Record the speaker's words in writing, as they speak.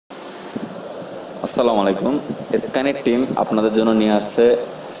আসসালামু আলাইকুম। Skynet team আপনাদের জন্য নিয়ে আসছে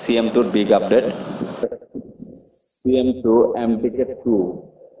CM2 big update. CM2 MTK2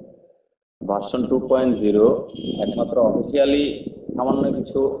 version 2.0 একমাত্র অফিসিয়ালি সামান্য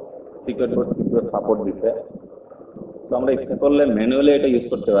কিছু সিক্রেট বোর্ড সাপোর্ট দিছে। তো আমরা ইচ্ছা করলে ম্যানুয়ালি এটা ইউজ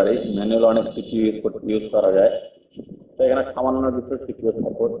করতে পারি। ম্যানুয়াল অনেক সিকিউ ইউজ করা যায়। তো এখানে সামান্য কিছু সিকিউর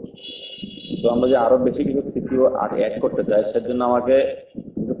সাপোর্ট। তো আমরা যে আরো বেশি কিছু সিকিউ অ্যাড করতে চাই, সেজন্য আমাকে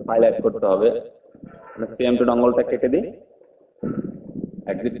কিছু ফাইল অ্যাড করতে হবে। CM2 ডঙ্গলটা কেটে দিই,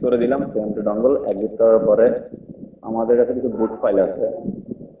 এক্সিট করে দিলাম। CM2 ডঙ্গল এক্সিট করার পরে আমাদের কাছে কিছু বুট ফাইল আছে।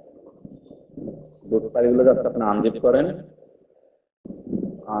 বুট ফাইলগুলো জাস্ট আপনি আনজিপ করেন।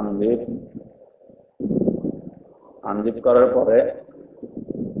 আনজিপ করার পরে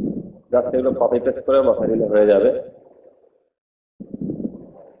জাস্ট এগুলো কপি পেস্ট করে বসাই দিলে হয়ে যাবে।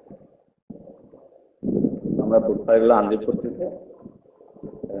 আমরা বুট ফাইলগুলো আনজিপ করতেছি,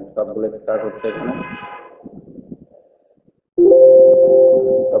 সবগুলো স্টার্ট হচ্ছে। এখানে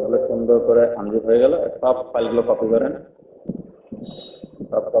সবগুলো সুন্দর করে আনজিপ হয়ে গেল। সব ফাইলগুলো কপি করেন।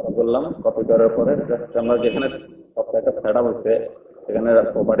 সব কপি করলাম। কপি করার পরে জাস্ট আমরা যেখানে সফটওয়্যারটা সেট আপ হয়েছে সেখানে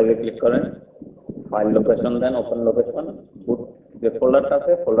প্রপার্টিতে ক্লিক করেন, ফাইল লোকেশন দেন, ওপেন লোকেশন, বুট যে ফোল্ডারটা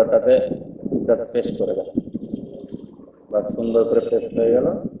আছে ফোল্ডারটাতে জাস্ট পেস্ট করে দেন। বা সুন্দর করে পেস্ট হয়ে গেল।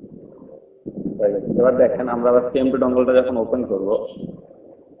 এবার দেখেন আমরা আবার CM2 ডঙ্গলটা যখন ওপেন করব,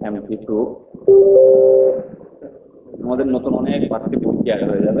 MT2 আমাদের নতুন অনেক বাড়তি বুট অ্যাড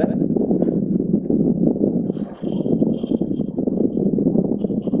হয়ে যাবে।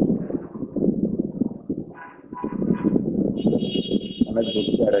 অনেক বুট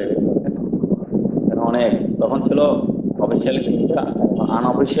অ্যাড হয়ে গেছে অনেক। তখন ছিল অফিসিয়ালি,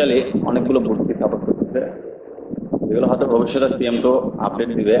 আনঅফিসিয়ালি অনেকগুলো বুটকে সাপোর্ট করতেছে, যেগুলো হয়তো ভবিষ্যতে CM2 আপডেট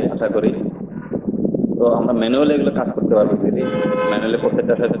দিবে আশা করি। তো আমরা ম্যানুয়ালি এগুলো কাজ করতে পারবো। যদি ম্যানুয়ালি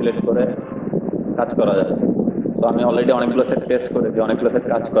প্রত্যেকটা সেট সিলেক্ট করে কাজ করা যাবে। সো আমি অলরেডি অনেকগুলো সেট টেস্ট করেছি, অনেকগুলো সেট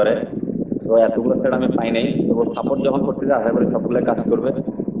কাজ করে। সো এতগুলো সেট আমি পাই নাই, তবু সাপোর্ট যখন করতে যাই আশা করি সবগুলো কাজ করবে।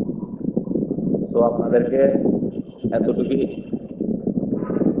 সো আপনাদেরকে এতটুকুই।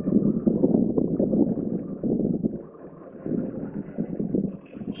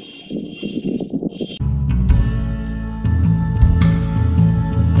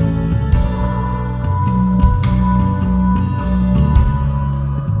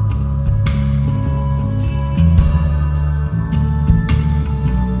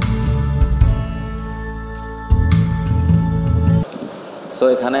 তো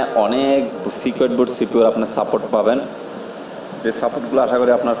এখানে অনেক সিক্রেট বোর্ড সিকিউর আপনার সাপোর্ট পাবেন, যে সাপোর্টগুলো আশা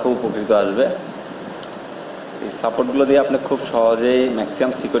করি আপনার খুব উপকৃত আসবে। এই সাপোর্টগুলো দিয়ে আপনি খুব সহজেই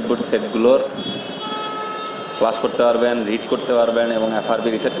ম্যাক্সিমাম সিক্রেট বোর্ড সেটগুলোর ক্লাস করতে পারবেন, রিড করতে পারবেন এবং FRB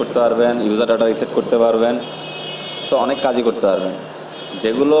রিসেট করতে পারবেন, ইউজার ডাটা রিসেট করতে পারবেন। তো অনেক কাজই করতে পারবেন।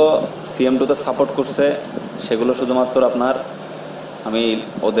 যেগুলো CM2তে সাপোর্ট করছে সেগুলো শুধুমাত্র আপনার আমি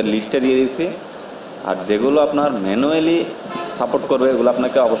ওদের লিস্টে দিয়ে দিয়েছি। আর যেগুলো আপনার ম্যানুয়ালি সাপোর্ট করবে এগুলো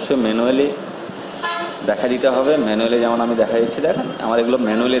আপনাকে অবশ্যই ম্যানুয়ালি দেখা দিতে হবে। ম্যানুয়ালি যেমন আমি দেখা দিচ্ছি, দেখেন আমার এগুলো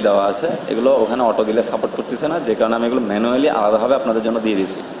ম্যানুয়ালি দেওয়া আছে। এগুলো ওখানে অটো দিলে সাপোর্ট করতেছে না, যে কারণে আমি এগুলো ম্যানুয়ালি আলাদাভাবে আপনাদের জন্য দিয়ে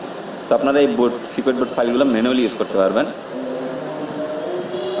দিয়েছি। তো আপনারা এই বোর্ড সিক্রেট বোর্ড ফাইলগুলো ম্যানুয়ালি ইউজ করতে পারবেন।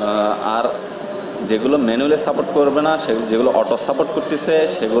 আর যেগুলো ম্যানুয়ালি সাপোর্ট করবে না, যেগুলো অটো সাপোর্ট করতেছে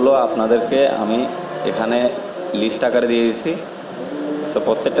সেগুলো আপনাদেরকে আমি এখানে লিস্ট আকারে দিয়ে দিয়েছি। সো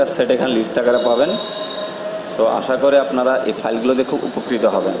প্রত্যেকটা সেট এখানে লিস্ট আকারে পাবেন। তো আশা করে আপনারা এই ফাইলগুলো দিয়ে খুব উপকৃত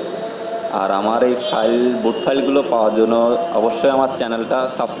হবেন। আর আমার এই বুট ফাইলগুলো পাওয়ার জন্য অবশ্যই আমার চ্যানেলটা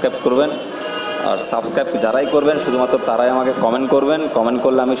সাবস্ক্রাইব করবেন। আর সাবস্ক্রাইব যারাই করবেন শুধুমাত্র তারাই আমাকে কমেন্ট করবেন। কমেন্ট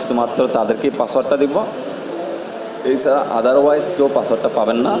করলে আমি শুধুমাত্র তাদেরকেই পাসওয়ার্ডটা দিব, এছাড়া আদারওয়াইজ কেউ পাসওয়ার্ডটা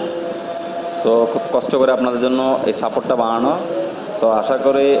পাবেন না। সো খুব কষ্ট করে আপনাদের জন্য এই সাপোর্টটা বানানো। সো আশা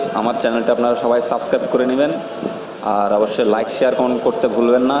করি আমার চ্যানেলটা আপনারা সবাই সাবস্ক্রাইব করে নেবেন। আর অবশ্যই লাইক শেয়ার কমেন্ট করতে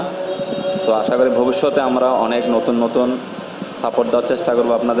ভুলবেন না। সো আশা করি ভবিষ্যতে আমরা অনেক নতুন নতুন সাপোর্ট দেওয়ার চেষ্টা করব,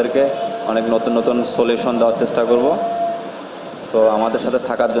 আপনাদেরকে অনেক নতুন নতুন সলিউশন দেওয়ার চেষ্টা করব। সো আমাদের সাথে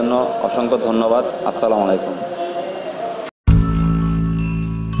থাকার জন্য অসংখ্য ধন্যবাদ। আসসালামু আলাইকুম।